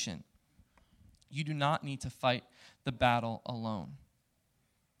temptation. You do not need to fight the battle alone.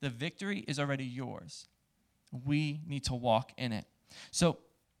 The victory is already yours. We need to walk in it. So,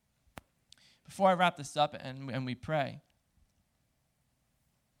 before I wrap this up and we pray,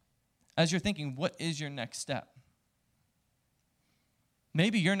 as you're thinking, what is your next step?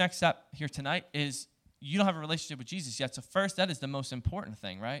 Maybe your next step here tonight is you don't have a relationship with Jesus yet. So first, that is the most important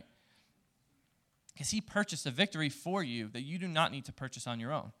thing, right? Because he purchased a victory for you that you do not need to purchase on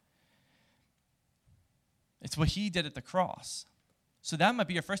your own. It's what he did at the cross. So that might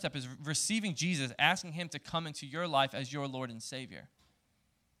be your first step, is receiving Jesus, asking him to come into your life as your Lord and Savior.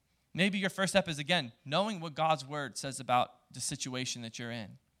 Maybe your first step is, again, knowing what God's word says about the situation that you're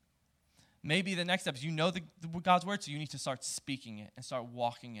in. Maybe the next step is you know God's word, so you need to start speaking it and start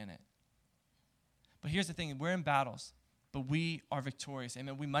walking in it. But here's the thing. We're in battles, but we are victorious.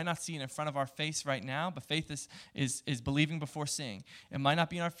 Amen. We might not see it in front of our face right now, but faith is believing before seeing. It might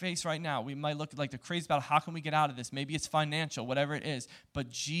not be in our face right now. We might look like the crazy battle. How can we get out of this? Maybe it's financial, whatever it is. But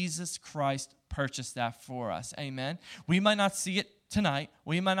Jesus Christ purchased that for us. Amen. We might not see it tonight.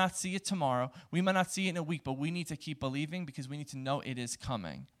 We might not see it tomorrow. We might not see it in a week, but we need to keep believing because we need to know it is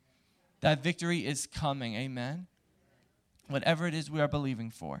coming. That victory is coming, amen? Whatever it is we are believing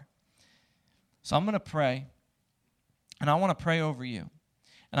for. So I'm going to pray, and I want to pray over you.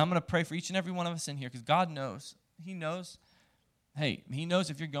 And I'm going to pray for each and every one of us in here because God knows. He knows. Hey, he knows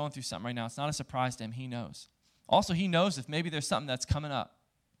if you're going through something right now. It's not a surprise to him. He knows. Also, he knows if maybe there's something that's coming up.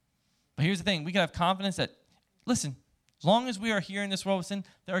 But here's the thing. We can have confidence that, listen, as long as we are here in this world with sin,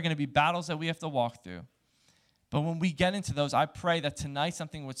 there are going to be battles that we have to walk through. But when we get into those, I pray that tonight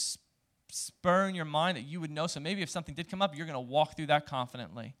something would spur in your mind that you would know. So maybe if something did come up, you're going to walk through that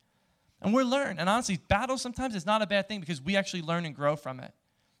confidently. And we're learned. And honestly, battle sometimes is not a bad thing because we actually learn and grow from it.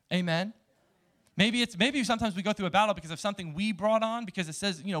 Amen? Maybe sometimes we go through a battle because of something we brought on, because it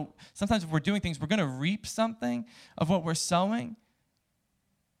says, sometimes if we're doing things, we're going to reap something of what we're sowing.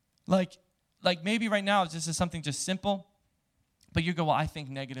 Like maybe right now this is something just simple, but you go, well, I think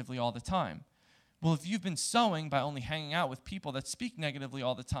negatively all the time. Well, if you've been sowing by only hanging out with people that speak negatively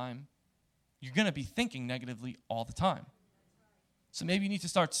all the time, you're going to be thinking negatively all the time. So maybe you need to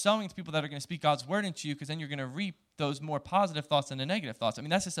start sowing to people that are going to speak God's word into you, because then you're going to reap those more positive thoughts than the negative thoughts. I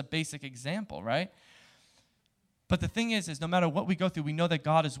mean, that's just a basic example, right? But the thing is no matter what we go through, we know that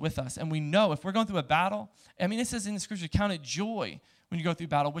God is with us. And we know if we're going through a battle, I mean, it says in the scripture, count it joy when you go through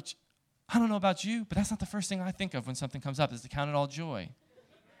battle, which I don't know about you, but that's not the first thing I think of when something comes up, is to count it all joy.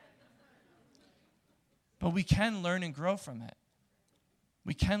 But we can learn and grow from it.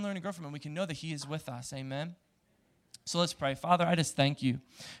 We can learn and grow from it. We can know that he is with us. Amen. So let's pray. Father, I just thank you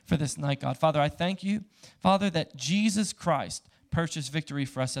for this night, God. Father, I thank you, Father, that Jesus Christ purchased victory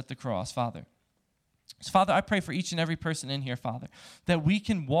for us at the cross, Father. So, Father, I pray for each and every person in here, Father, that we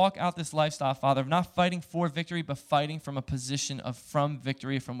can walk out this lifestyle, Father, of not fighting for victory, but fighting from a position of from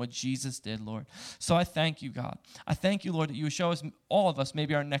victory, from what Jesus did, Lord. So I thank you, God. I thank you, Lord, that you would show us, all of us,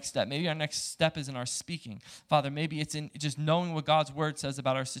 maybe our next step. Maybe our next step is in our speaking. Father, maybe it's in just knowing what God's word says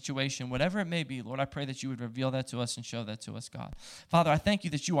about our situation. Whatever it may be, Lord, I pray that you would reveal that to us and show that to us, God. Father, I thank you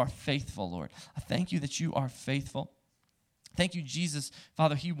that you are faithful, Lord. I thank you that you are faithful. Thank you, Jesus.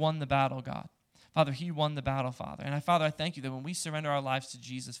 Father, he won the battle, God. Father, he won the battle, Father. And Father, I thank you that when we surrender our lives to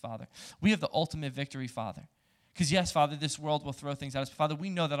Jesus, Father, we have the ultimate victory, Father. Because yes, Father, this world will throw things at us. But Father, we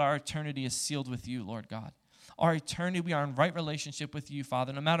know that our eternity is sealed with you, Lord God. Our eternity, we are in right relationship with you,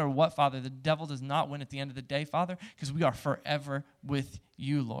 Father. No matter what, Father, the devil does not win at the end of the day, Father, because we are forever with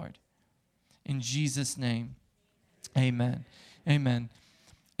you, Lord. In Jesus' name, amen. Amen.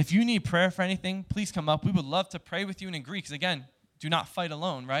 If you need prayer for anything, please come up. We would love to pray with you and agree, because again, do not fight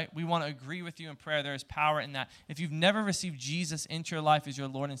alone, right? We want to agree with you in prayer. There is power in that. If you've never received Jesus into your life as your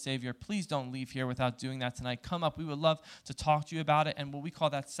Lord and Savior, please don't leave here without doing that tonight. Come up. We would love to talk to you about it, and what we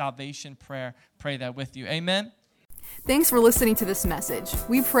call that salvation prayer, pray that with you. Amen? Thanks for listening to this message.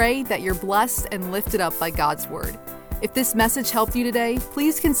 We pray that you're blessed and lifted up by God's word. If this message helped you today,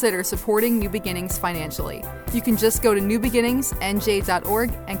 please consider supporting New Beginnings financially. You can just go to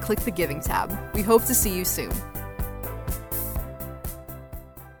newbeginningsnj.org and click the Giving tab. We hope to see you soon.